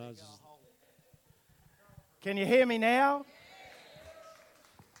Can you hear me now?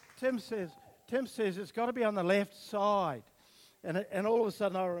 Tim says it's got to be on the left side. And all of a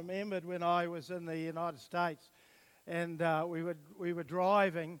sudden I remembered when I was in the United States and we were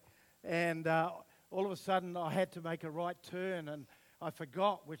driving and all of a sudden I had to make a right turn and I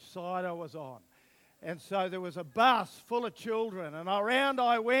forgot which side I was on. And so there was a bus full of children and around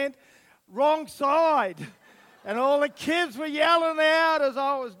I went, wrong side. And all the kids were yelling out as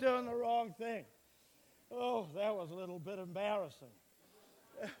I was doing the wrong thing. Oh, that was a little bit embarrassing.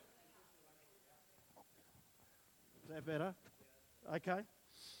 Is that better? Okay.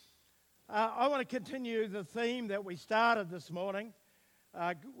 I want to continue the theme that we started this morning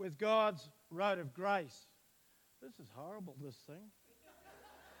with God's road of grace. This is horrible, this thing.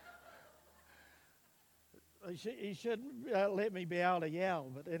 He shouldn't let me be able to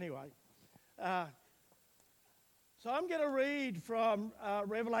yell, but anyway. So I'm going to read from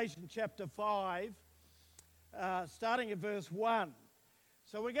Revelation chapter 5, starting at verse 1.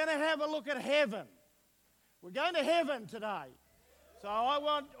 So we're going to have a look at heaven. We're going to heaven today. So I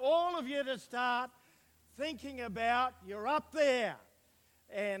want all of you to start thinking about you're up there.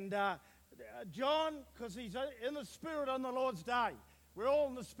 And John, because he's in the Spirit on the Lord's day. We're all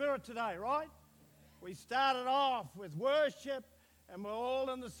in the Spirit today, right? We started off with worship and we're all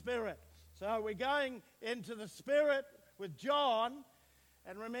in the Spirit. So we're going into the Spirit with John.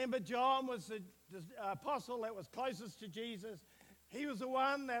 And remember, John was the apostle that was closest to Jesus. He was the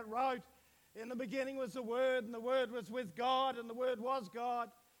one that wrote, in the beginning was the Word, and the Word was with God, and the Word was God.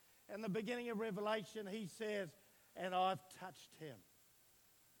 And the beginning of Revelation, he says, and I've touched him.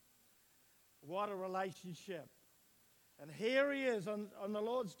 What a relationship. And here he is on the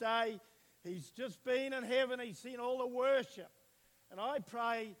Lord's day. He's just been in heaven. He's seen all the worship. And I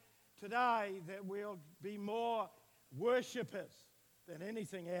pray today that we'll be more worshippers than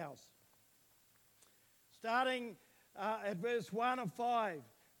anything else. Starting at verse 1 of 5.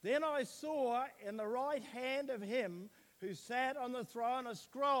 Then I saw in the right hand of him who sat on the throne a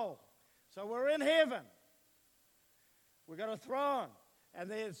scroll. So we're in heaven. We've got a throne. And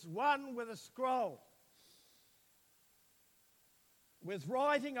there's one with a scroll, with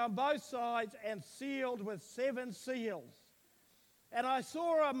writing on both sides and sealed with 7 seals. And I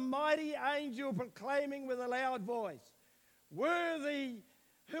saw a mighty angel proclaiming with a loud voice,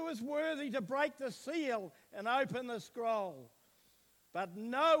 who is worthy to break the seal and open the scroll? But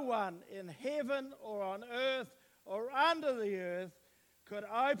no one in heaven or on earth or under the earth could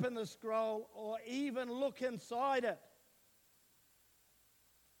open the scroll or even look inside it.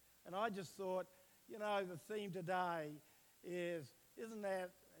 And I just thought, the theme today isn't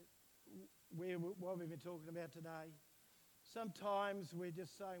that what we've been talking about today? Sometimes we're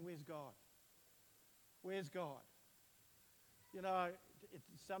just saying, where's God? Where's God? It's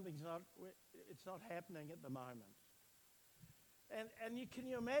not happening at the moment. And can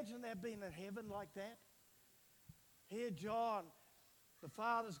you imagine that being in heaven like that? Here, John, the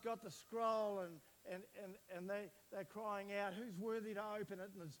Father's got the scroll and they're crying out, who's worthy to open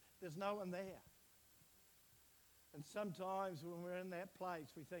it? And there's no one there. And sometimes when we're in that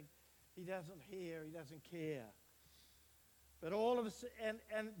place, we think, he doesn't hear, he doesn't care. But all of us,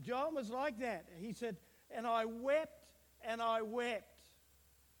 and John was like that. He said, and I wept and I wept.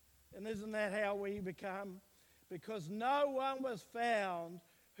 And isn't that how we become? Because no one was found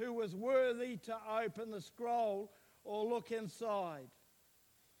who was worthy to open the scroll or look inside.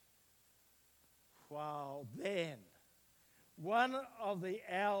 Wow, then one of the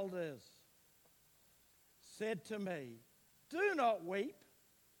elders said to me, do not weep.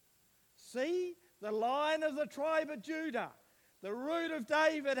 See, the Lion of the tribe of Judah, the Root of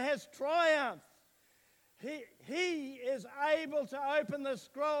David, has triumphed. He is able to open the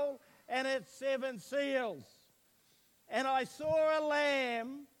scroll and its 7 seals. And I saw a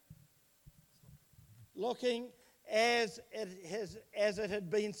lamb looking as it had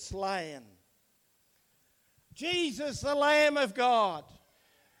been slain. Jesus, the Lamb of God.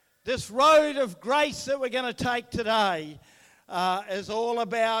 This road of grace that we're going to take today is all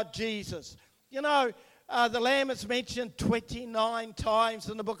about Jesus. The Lamb is mentioned 29 times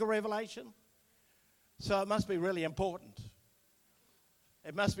in the book of Revelation. So it must be really important.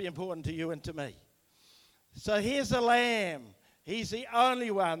 It must be important to you and to me. So here's the Lamb. He's the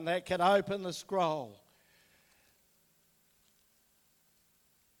only one that can open the scroll.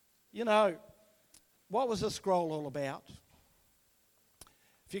 What was the scroll all about?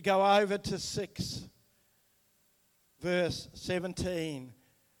 If you go over to 6, verse 17,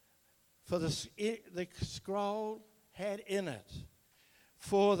 for the scroll had in it,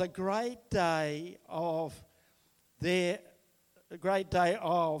 for the great day of their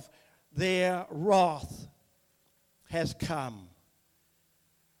wrath has come,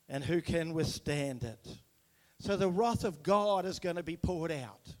 and who can withstand it? So the wrath of God is going to be poured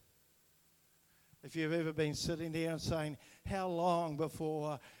out. If you've ever been sitting there and saying, how long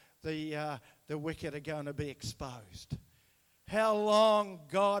before the wicked are going to be exposed? How long,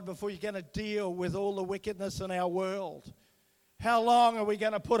 God, before you're going to deal with all the wickedness in our world? How long are we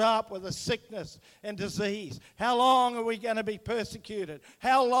going to put up with the sickness and disease? How long are we going to be persecuted?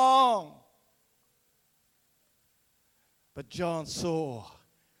 How long? But John saw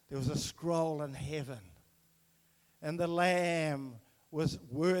there was a scroll in heaven, and the Lamb was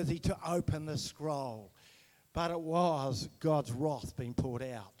worthy to open the scroll. But it was God's wrath being poured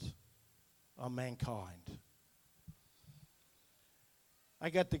out on mankind. I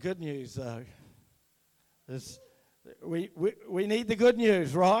got the good news, though. We need the good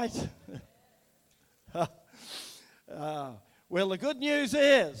news, right? Well, the good news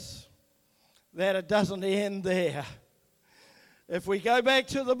is that it doesn't end there. If we go back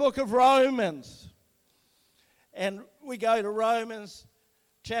to the book of Romans, and we go to Romans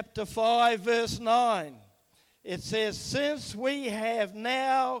chapter 5, verse 9, it says, since we have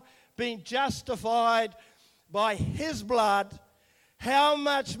now been justified by his blood, how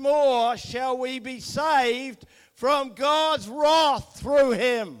much more shall we be saved from God's wrath through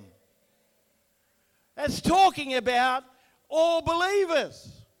him? It's talking about all believers.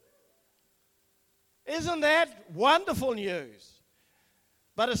 Isn't that wonderful news?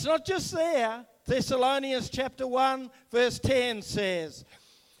 But it's not just there. Thessalonians chapter 1 verse 10 says,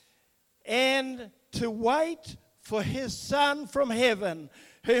 and to wait for his Son from heaven,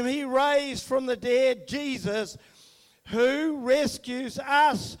 whom he raised from the dead, Jesus, who rescues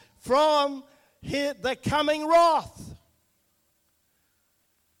us from the coming wrath.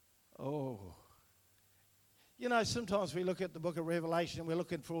 Oh. You know, sometimes we look at the book of Revelation and we're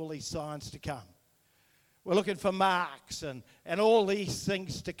looking for all these signs to come. We're looking for marks and all these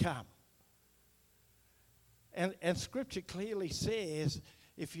things to come. And Scripture clearly says,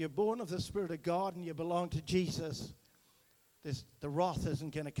 if you're born of the Spirit of God and you belong to Jesus, the wrath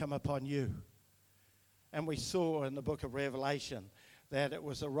isn't going to come upon you. And we saw in the book of Revelation that it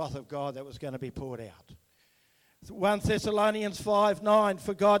was the wrath of God that was going to be poured out. 1 Thessalonians 5:9,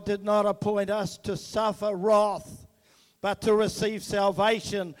 for God did not appoint us to suffer wrath, but to receive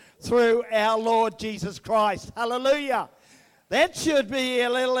salvation through our Lord Jesus Christ. Hallelujah. That should be a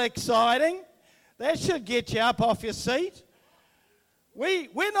little exciting. That should get you up off your seat.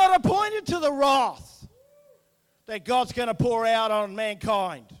 We're not appointed to the wrath that God's going to pour out on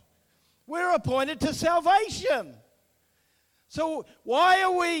mankind. We're appointed to salvation. So why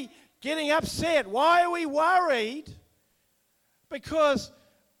are we getting upset? Why are we worried? Because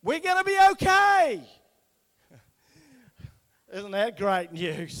we're going to be okay. Isn't that great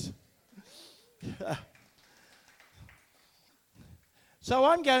news? So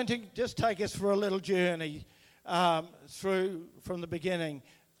I'm going to just take us for a little journey through from the beginning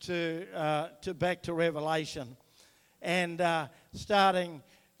to back to Revelation, and starting.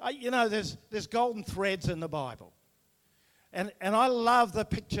 There's golden threads in the Bible, and I love the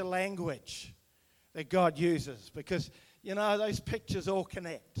picture language that God uses because those pictures all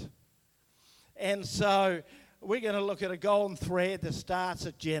connect, and so we're going to look at a golden thread that starts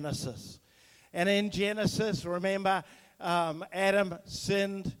at Genesis, and in Genesis, remember. Adam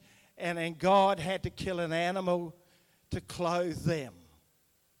sinned, and then God had to kill an animal to clothe them.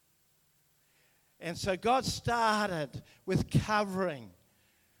 And so God started with covering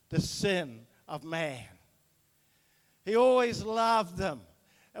the sin of man. He always loved them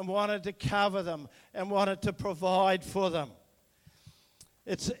and wanted to cover them and wanted to provide for them.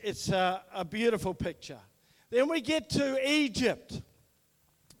 It's a beautiful picture. Then we get to Egypt.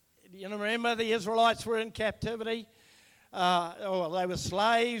 You remember the Israelites were in captivity? They were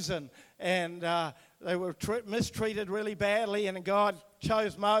slaves and they were mistreated really badly, and God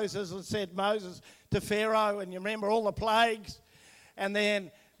chose Moses and said Moses to Pharaoh, and you remember all the plagues, and then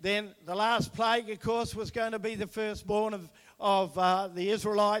the last plague, of course, was going to be the firstborn of the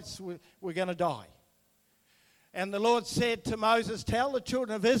Israelites were going to die. And the Lord said to Moses, tell the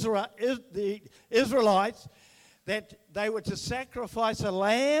children of Israel, the Israelites, that they were to sacrifice a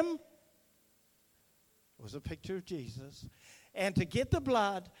lamb. It was a picture of Jesus, and to get the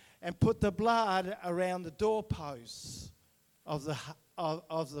blood and put the blood around the doorposts of the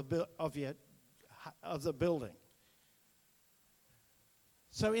building.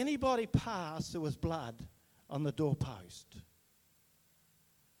 So anybody passed, there was blood on the doorpost.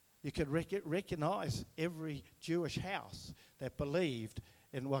 You could recognize every Jewish house that believed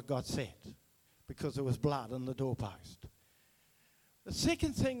in what God said because there was blood on the doorpost. The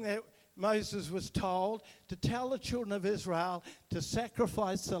second thing Moses was told to tell the children of Israel to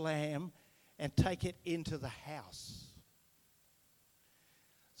sacrifice the lamb and take it into the house.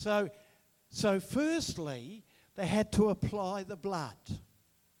 So firstly, they had to apply the blood.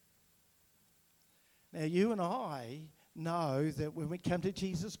 Now, you and I know that when we come to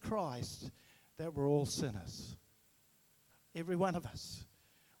Jesus Christ, that we're all sinners. Every one of us.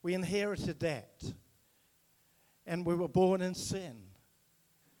 We inherited that. And we were born in sin.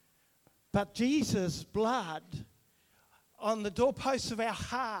 But Jesus' blood on the doorposts of our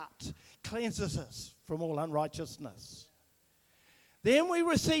heart cleanses us from all unrighteousness. Then we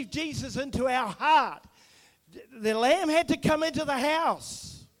receive Jesus into our heart. The lamb had to come into the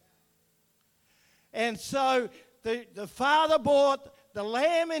house. And so the father brought the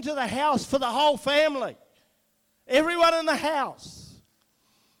lamb into the house for the whole family. Everyone in the house.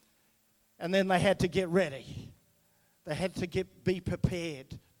 And then they had to get ready. They had to be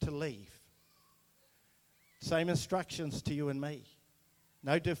prepared to leave. Same instructions to you and me.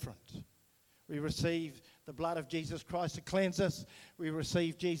 No different. We receive the blood of Jesus Christ to cleanse us. We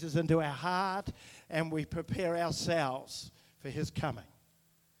receive Jesus into our heart. And we prepare ourselves for his coming.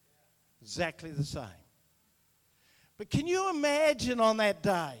 Exactly the same. But can you imagine on that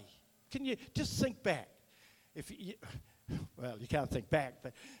day? Can you just think back? Well, you can't think back,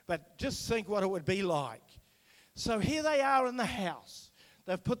 but just think what it would be like. So here they are in the house.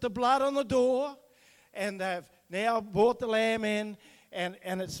 They've put the blood on the door, and they've now brought the lamb in, and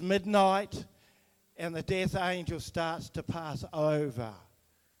it's midnight, and the death angel starts to pass over.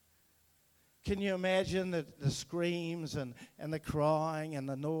 Can you imagine the screams and the crying and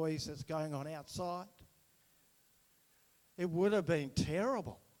the noise that's going on outside? It would have been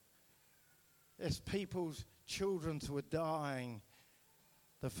terrible as people's children were dying,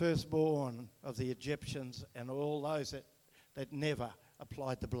 the firstborn of the Egyptians and all those that never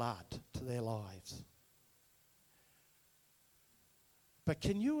applied the blood to their lives. But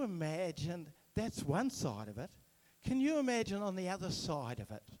can you imagine, that's one side of it. Can you imagine on the other side of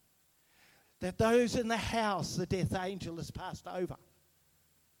it, that those in the house, the death angel has passed over.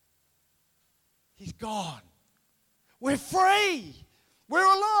 He's gone. We're free. We're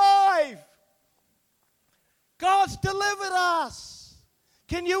alive. God's delivered us.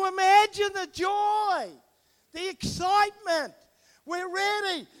 Can you imagine the joy, the excitement? We're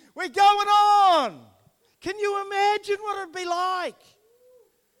ready. We're going on. Can you imagine what it would be like?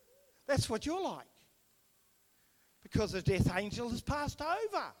 That's what you're like. Because the death angel has passed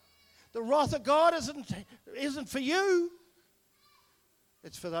over. The wrath of God isn't for you.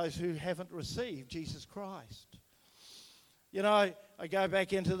 It's for those who haven't received Jesus Christ. You know, I go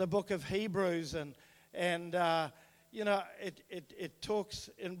back into the book of Hebrews and you know, it talks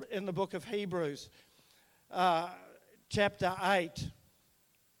in the book of Hebrews, chapter 8,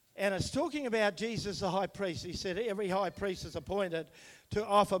 and it's talking about Jesus the high priest. He said every high priest is appointed to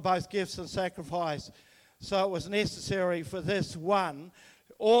offer both gifts and sacrifice. So it was necessary for this one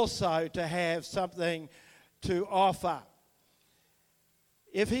also to have something to offer.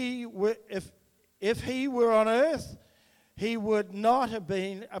 If he were on earth, he would not have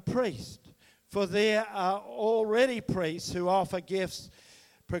been a priest. For there are already priests who offer gifts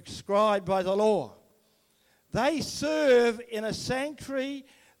prescribed by the law. They serve in a sanctuary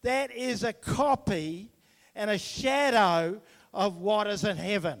that is a copy and a shadow of what is in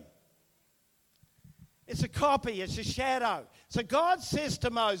heaven. It's a copy, it's a shadow. So God says to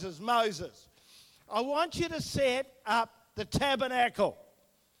Moses, I want you to set up the tabernacle.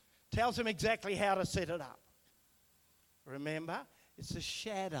 Tells him exactly how to set it up. Remember? It's a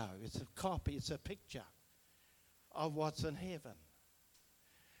shadow, it's a copy, it's a picture of what's in heaven.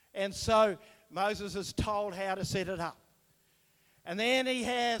 And so Moses is told how to set it up. And then he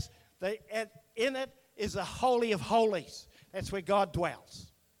has, in it is the Holy of Holies. That's where God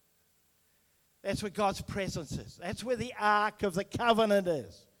dwells. That's where God's presence is. That's where the Ark of the Covenant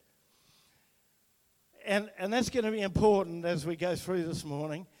is. And that's going to be important as we go through this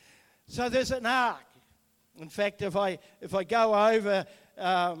morning. So there's an ark. In fact, if I go over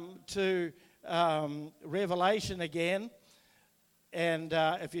to Revelation again, and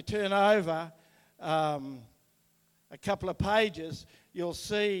if you turn over a couple of pages, you'll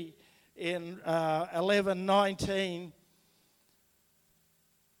see in 11:19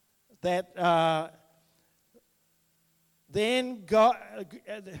 that then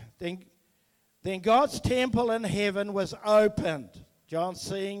God's temple in heaven was opened. John's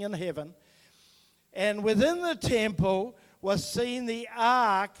seeing in heaven. And within the temple was seen the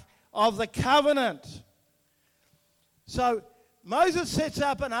Ark of the Covenant. So Moses sets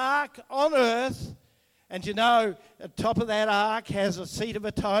up an ark on earth, And you know, at the top of that ark has a seat of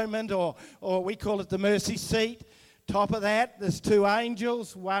atonement, or we call it the mercy seat. Top of that, there's two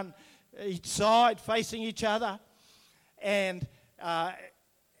angels, one each side facing each other. And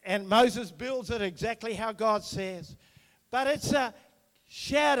Moses builds it exactly how God says. But it's a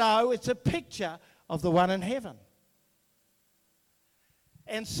shadow, it's a picture of the one in heaven.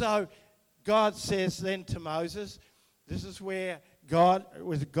 And so God says then to Moses, this is where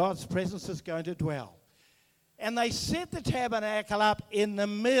God's presence is going to dwell. And they set the tabernacle up in the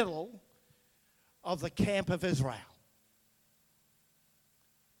middle of the camp of Israel.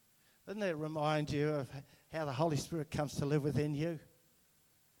 Doesn't that remind you of how the Holy Spirit comes to live within you?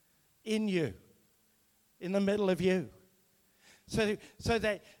 In you. In the middle of you. So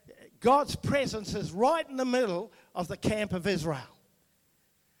that God's presence is right in the middle of the camp of Israel.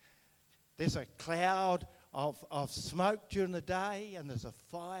 There's a cloud of smoke during the day, and there's a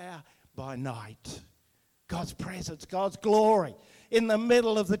fire by night. God's presence, God's glory in the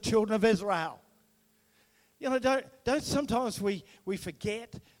middle of the children of Israel. You know, don't sometimes we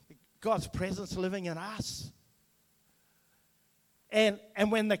forget God's presence living in us? And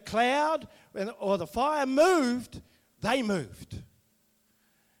when the cloud or the fire moved, they moved.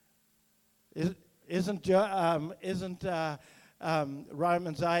 Isn't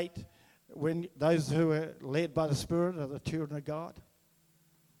Romans 8, when those who are led by the Spirit are the children of God?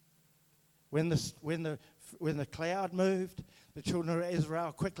 When the cloud moved, the children of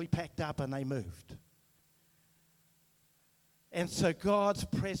Israel quickly packed up and they moved. And so God's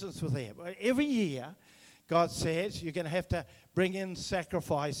presence was there. Every year, God says you're going to have to bring in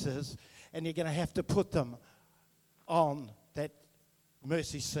sacrifices, and you're going to have to put them on that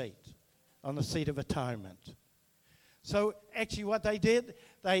mercy seat, on the seat of atonement. So actually what they did,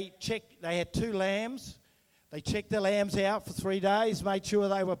 they had 2 lambs. They checked the lambs out for 3 days, made sure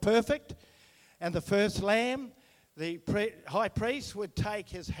they were perfect. And the first lamb, the high priest would take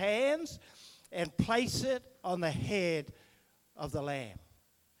his hands and place it on the head of the lamb.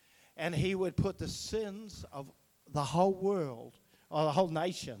 And he would put the sins of the whole world, or the whole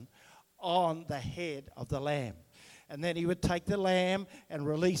nation, on the head of the lamb. And then he would take the lamb and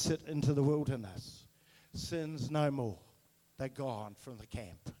release it into the wilderness. Sins no more. They're gone from the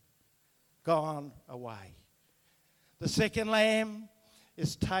camp. Gone away. The second lamb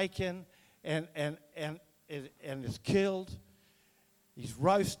is taken and is killed. He's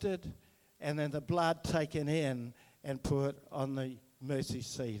roasted, and then the blood taken in and put on the mercy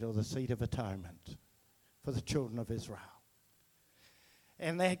seat, or the seat of atonement, for the children of Israel.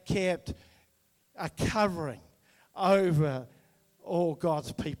 And that kept a covering over all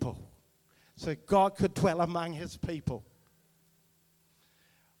God's people, so God could dwell among his people.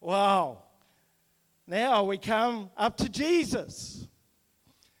 Wow. Now we come up to Jesus.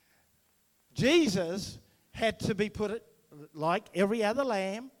 Jesus had to be put, like every other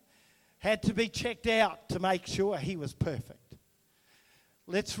lamb, had to be checked out to make sure he was perfect.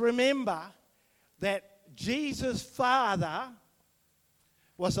 Let's remember that Jesus' Father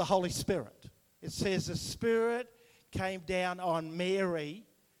was the Holy Spirit. It says the Spirit came down on Mary,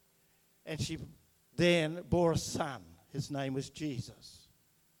 and she then bore a son. His name was Jesus.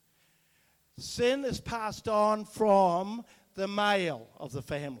 Sin is passed on from the male of the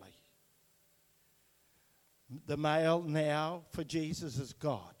family. The male now for Jesus is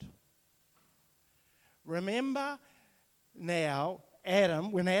God. Remember now,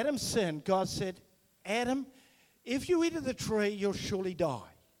 Adam, when Adam sinned, God said, Adam, if you eat of the tree, you'll surely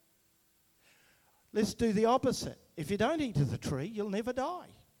die. Let's do the opposite. If you don't eat of the tree, you'll never die.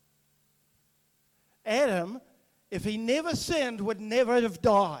 Adam, if he never sinned, would never have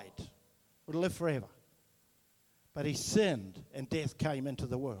died, would live forever. But he sinned, and death came into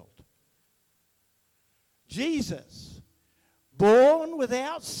the world. Jesus, born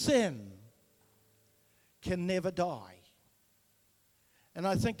without sin, can never die. And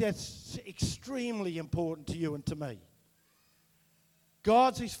I think that's extremely important to you and to me.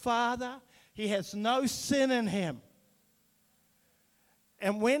 God's his Father. He has no sin in him.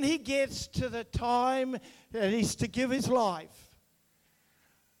 And when he gets to the time that he's to give his life,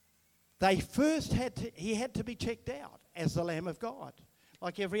 he had to be checked out as the Lamb of God,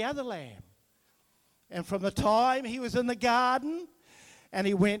 like every other lamb. And from the time he was in the garden, and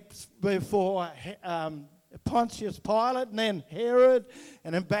he went before Pontius Pilate, and then Herod,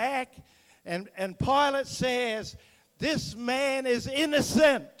 and then back, and Pilate says, this man is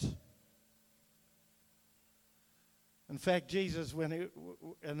innocent. In fact, Jesus,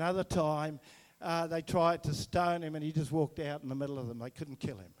 another time, they tried to stone him, and he just walked out in the middle of them. They couldn't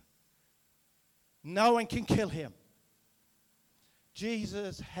kill him. No one can kill him.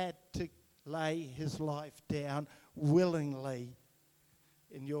 Jesus had to lay his life down willingly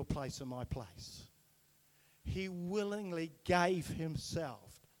in your place and my place. He willingly gave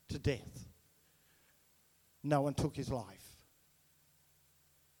himself to death. No one took his life.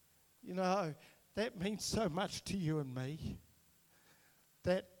 You know, that means so much to you and me.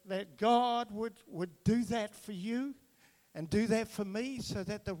 That God would do that for you and do that for me so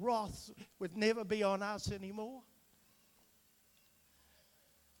that the wrath would never be on us anymore.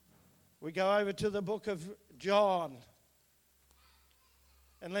 We go over to the book of John.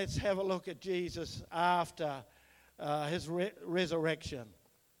 And let's have a look at Jesus after his resurrection.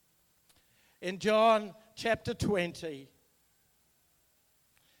 In John chapter 20,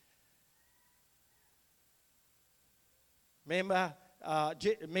 remember,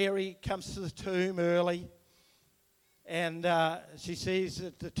 Mary comes to the tomb early, and she sees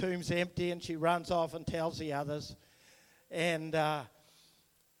that the tomb's empty, and she runs off and tells the others. And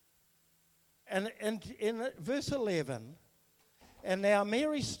in verse 11, and now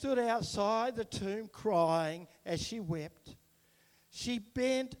Mary stood outside the tomb crying as she wept. She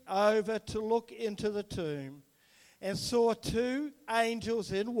bent over to look into the tomb and saw two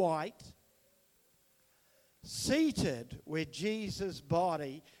angels in white seated where Jesus'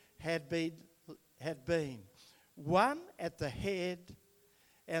 body had been, one at the head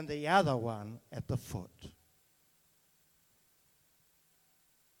and the other one at the foot.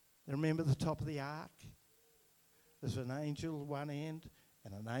 Remember the top of the ark? There's an angel one end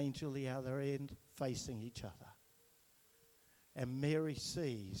and an angel the other end facing each other. And Mary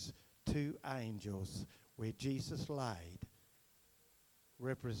sees two angels where Jesus laid,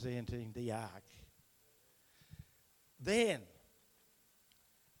 representing the ark. Then,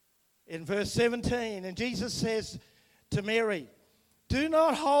 in verse 17, and Jesus says to Mary, "Do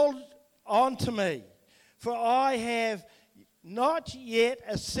not hold on to me, for I have not yet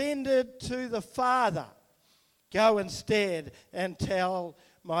ascended to the Father. Go instead and tell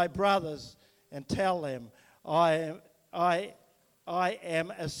my brothers and tell them, I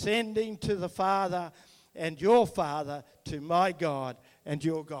am ascending to the Father and your Father, to my God and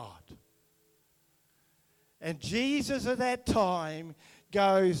your God." And Jesus at that time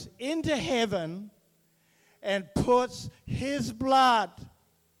goes into heaven and puts his blood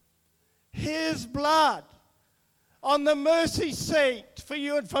on the mercy seat for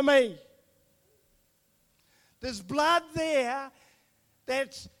you and for me. There's blood there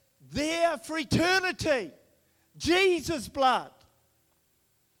that's there for eternity. Jesus' blood.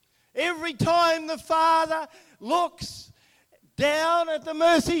 Every time the Father looks down at the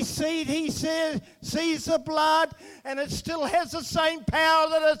mercy seat, he sees the blood, and it still has the same power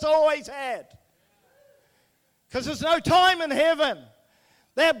that it's always had. Because there's no time in heaven.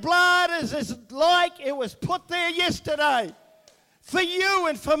 That blood is like it was put there yesterday for you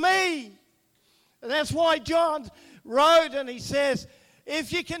and for me. And that's why John wrote, and he says,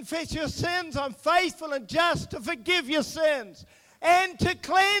 "If you confess your sins, I'm faithful and just to forgive your sins and to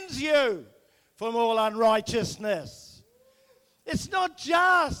cleanse you from all unrighteousness." It's not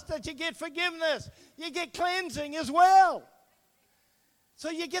just that you get forgiveness, you get cleansing as well.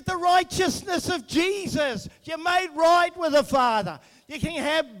 So you get the righteousness of Jesus. You're made right with the Father. You can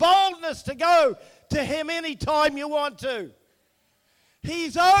have boldness to go to him anytime you want to.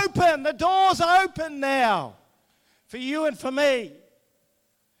 He's open. The door's open now for you and for me.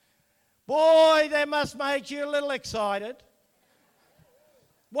 Boy, that must make you a little excited.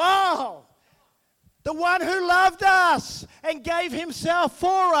 Wow! The one who loved us and gave himself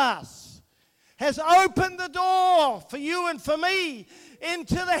for us has opened the door for you and for me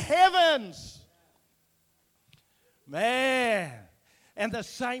into the heavens. Man, and the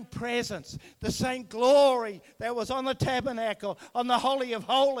same presence, the same glory that was on the tabernacle, on the Holy of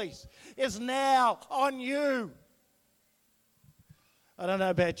Holies, is now on you. I don't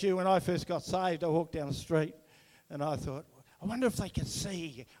know about you, when I first got saved, I walked down the street and I thought, I wonder if they can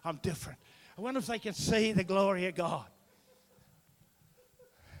see I'm different. I wonder if they can see the glory of God.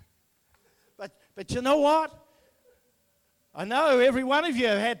 But you know what? I know every one of you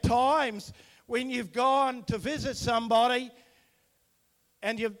have had times when you've gone to visit somebody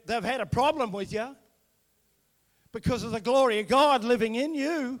and they've had a problem with you because of the glory of God living in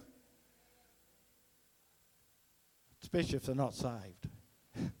you, especially if they're not saved.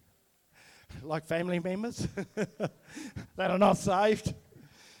 Like family members that are not saved.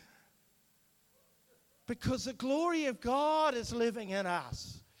 Because the glory of God is living in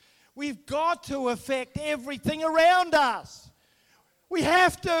us. We've got to affect everything around us. We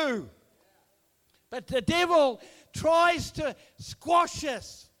have to. But the devil tries to squash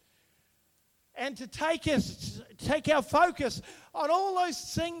us and to take our focus on all those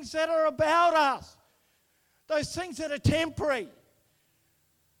things that are about us, those things that are temporary.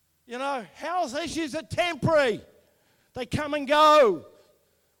 You know, health issues are temporary. They come and go.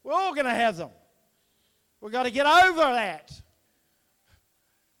 We're all going to have them. We've got to get over that.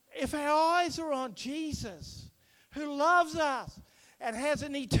 If our eyes are on Jesus, who loves us and has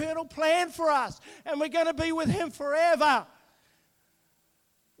an eternal plan for us, and we're going to be with him forever,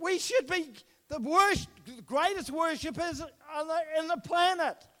 we should be the greatest worshippers in the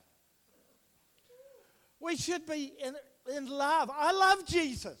planet. We should be in love. I love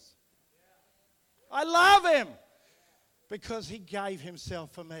Jesus. I love him because he gave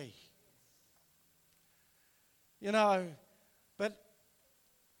himself for me. You know, but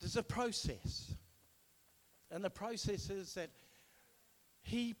there's a process. And the process is that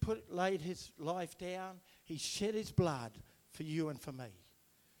he laid his life down. He shed his blood for you and for me.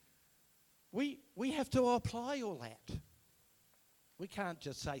 We have to apply all that. We can't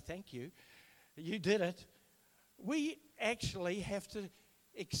just say thank you. You did it. We actually have to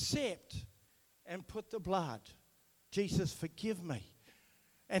accept and put the blood. Jesus, forgive me.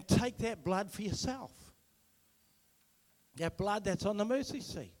 And take that blood for yourself. That blood that's on the mercy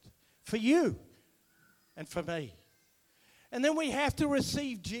seat. For you and for me. And then we have to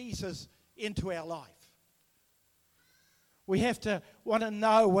receive Jesus into our life. We have to want to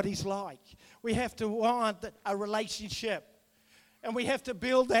know what he's like. We have to want a relationship. And we have to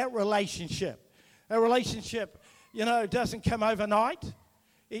build that relationship. A relationship, you know, doesn't come overnight.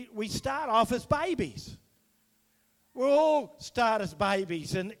 We start off as babies. We all start as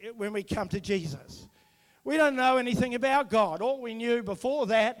babies when we come to Jesus. We don't know anything about God. All we knew before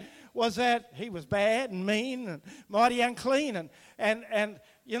that was that he was bad and mean and mighty unclean. And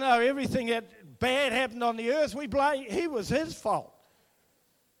you know, everything that bad happened on the earth, we blame, he was his fault.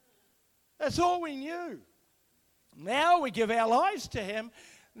 That's all we knew. Now we give our lives to him.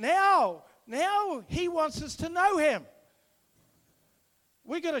 Now he wants us to know him.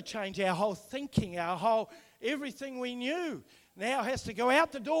 We've got to change our whole thinking, everything we knew now has to go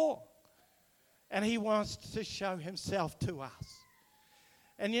out the door. And he wants to show himself to us.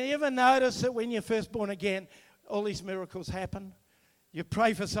 And you ever notice that when you're first born again, all these miracles happen? You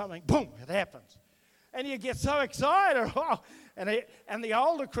pray for something, boom, it happens. And you get so excited. Oh, and the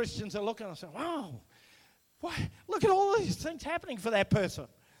older Christians are looking and saying, wow, look at all these things happening for that person.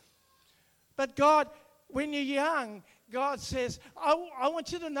 But God, when you're young, God says, I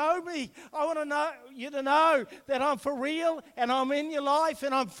want you to know me. I want to know you to know that I'm for real and I'm in your life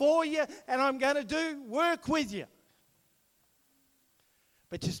and I'm for you and I'm going to do work with you.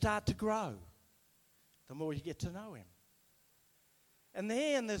 But you start to grow the more you get to know him. And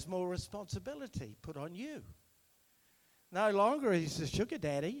then there's more responsibility put on you. No longer he's the sugar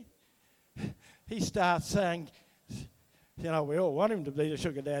daddy. He starts saying, you know, we all want him to be the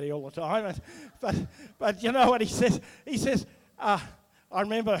sugar daddy all the time. But you know what he says? He says, I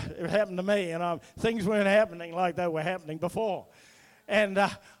remember it happened to me, and things weren't happening like they were happening before. And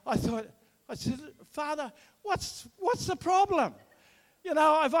I said, Father, what's the problem? You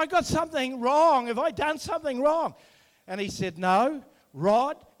know, have I got something wrong? Have I done something wrong? And he said, no,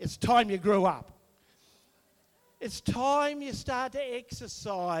 Rod, it's time you grew up. It's time you start to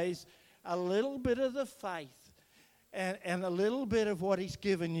exercise a little bit of the faith and a little bit of what he's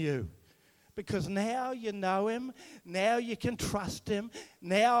given you. Because now you know him, now you can trust him,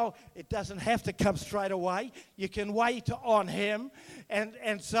 now it doesn't have to come straight away. You can wait on him,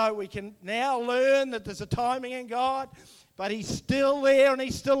 and so we can now learn that there's a timing in God, but he's still there and he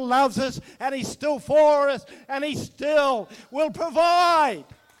still loves us and he's still for us and he still will provide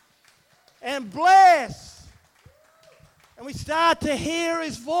and bless. And we start to hear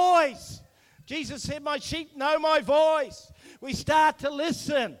his voice. Jesus said, my sheep know my voice. We start to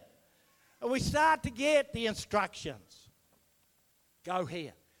listen. And we start to get the instructions. Go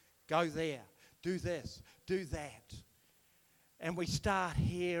here, go there, do this, do that. And we start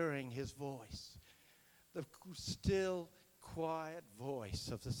hearing his voice. The still, quiet voice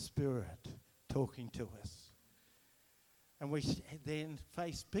of the Spirit talking to us. And we then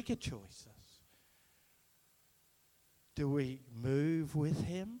face bigger choices. Do we move with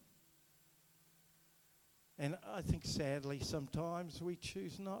him? And I think sadly sometimes we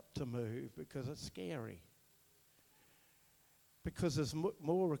choose not to move because it's scary. Because there's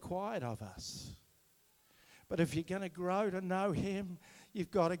more required of us. But if you're going to grow to know him,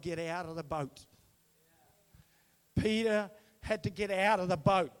 you've got to get out of the boat. Peter had to get out of the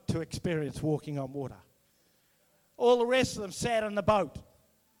boat to experience walking on water. All the rest of them sat in the boat.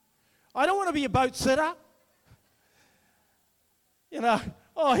 I don't want to be a boat sitter. You know,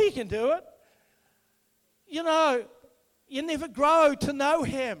 oh, he can do it. You know, you never grow to know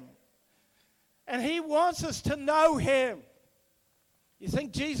him. And he wants us to know him. You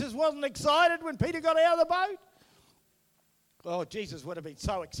think Jesus wasn't excited when Peter got out of the boat? Oh, Jesus would have been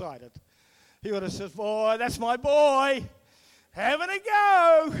so excited. He would have said, boy, that's my boy. Having a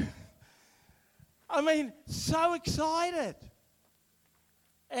go. I mean, so excited.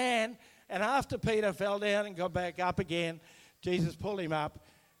 And after Peter fell down and got back up again, Jesus pulled him up.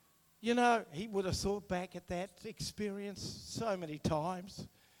 You know, he would have thought back at that experience so many times.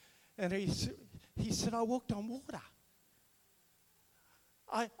 And he said, I walked on water.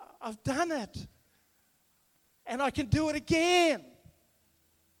 I've done it. And I can do it again.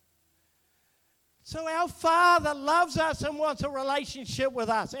 So our Father loves us and wants a relationship with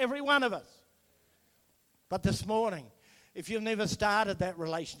us, every one of us. But this morning, if you've never started that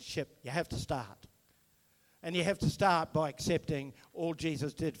relationship, you have to start. And you have to start by accepting all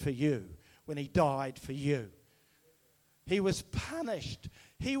Jesus did for you when he died for you. He was punished.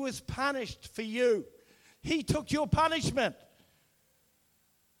 He was punished for you. He took your punishment.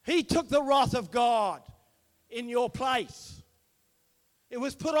 He took the wrath of God in your place. It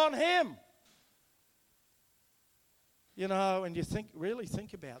was put on him. You know, and you really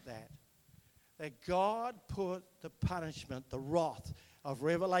think about that. That God put the punishment, the wrath of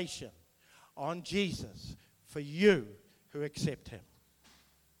revelation on Jesus for you who accept him.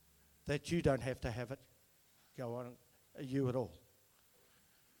 That you don't have to have it go on you at all.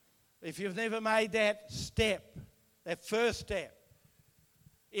 If you've never made that step, that first step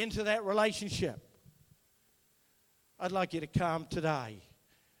into that relationship, I'd like you to come today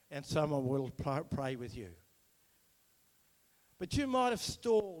and someone will pray with you. But you might have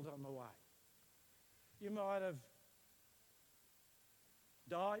stalled on the way. You might have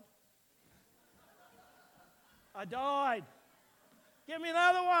died. I died. Give me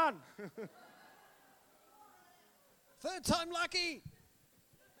another one. Third time lucky.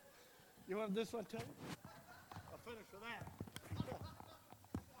 You want this one too? I'll finish with that. Okay,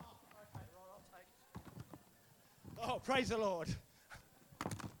 right, I'll take it. Oh, praise the Lord.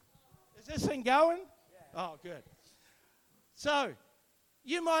 Is this thing going? Yeah. Oh, good. So,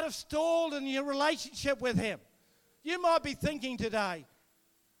 you might have stalled in your relationship with him. You might be thinking today,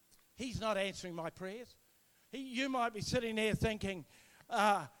 he's not answering my prayers. You might be sitting there thinking,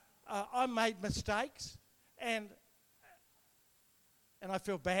 I made mistakes and I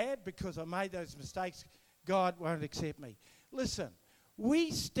feel bad because I made those mistakes. God won't accept me. Listen,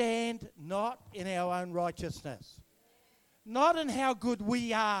 we stand not in our own righteousness, not in how good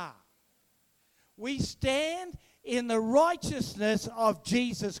we are. We stand in the righteousness of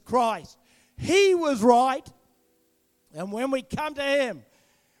Jesus Christ. He was right, and when we come to him,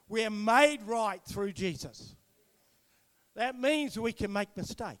 we are made right through Jesus. That means we can make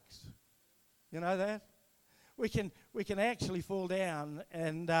mistakes. You know that? We can actually fall down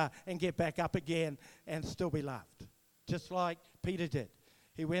and get back up again and still be loved, just like Peter did.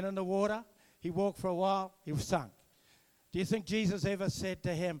 He went in the water, he walked for a while, he was sunk. Do you think Jesus ever said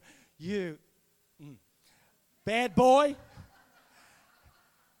to him, you bad boy,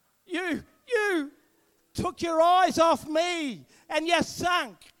 you took your eyes off me and you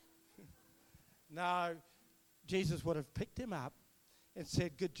sunk? No, Jesus would have picked him up and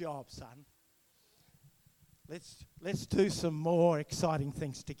said, good job, son. Let's do some more exciting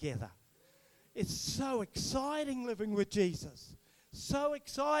things together. It's so exciting living with Jesus. So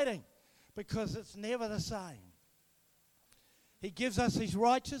exciting because it's never the same. He gives us his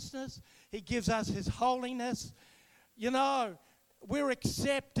righteousness. He gives us his holiness. You know, we're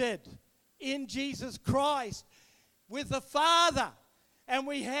accepted in Jesus Christ with the Father, and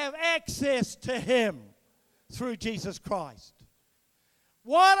we have access to him through Jesus Christ.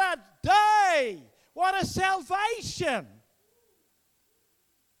 What a day! What a salvation!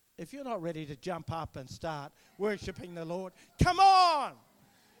 If you're not ready to jump up and start worshiping the Lord, come on!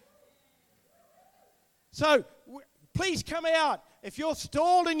 So, please come out. If you're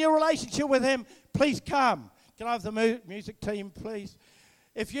stalled in your relationship with him, please come. Can I have the music team, please?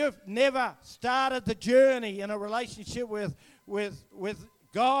 If you've never started the journey in a relationship with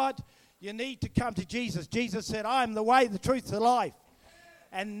God, you need to come to Jesus. Jesus said, I am the way, the truth, the life.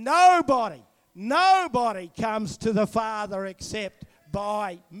 And nobody comes to the Father except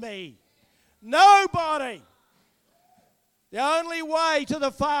by me. Nobody. The only way to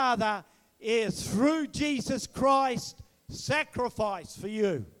the Father is through Jesus Christ's sacrifice for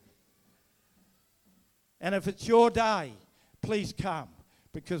you. And if it's your day, please come,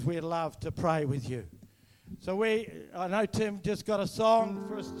 because we'd love to pray with you. So I know Tim just got a song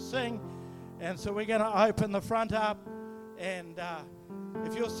for us to sing, and so we're going to open the front up. And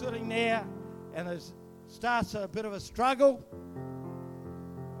if you're sitting there and there's starts a bit of a struggle.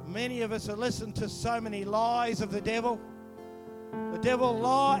 Many of us have listened to so many lies of the devil. The devil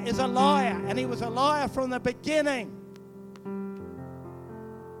is a liar, and he was a liar from the beginning.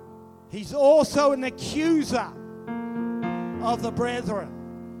 He's also an accuser of the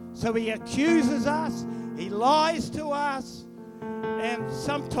brethren. So he accuses us, he lies to us, and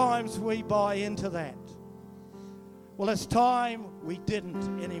sometimes we buy into that. Well, it's time we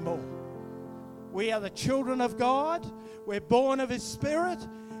didn't anymore. We are the children of God, we're born of His Spirit,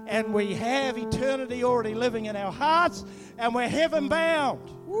 and we have eternity already living in our hearts, and we're heaven bound.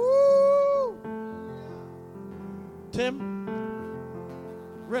 Woo! Tim,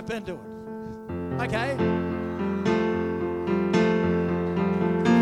 rip into it. Okay.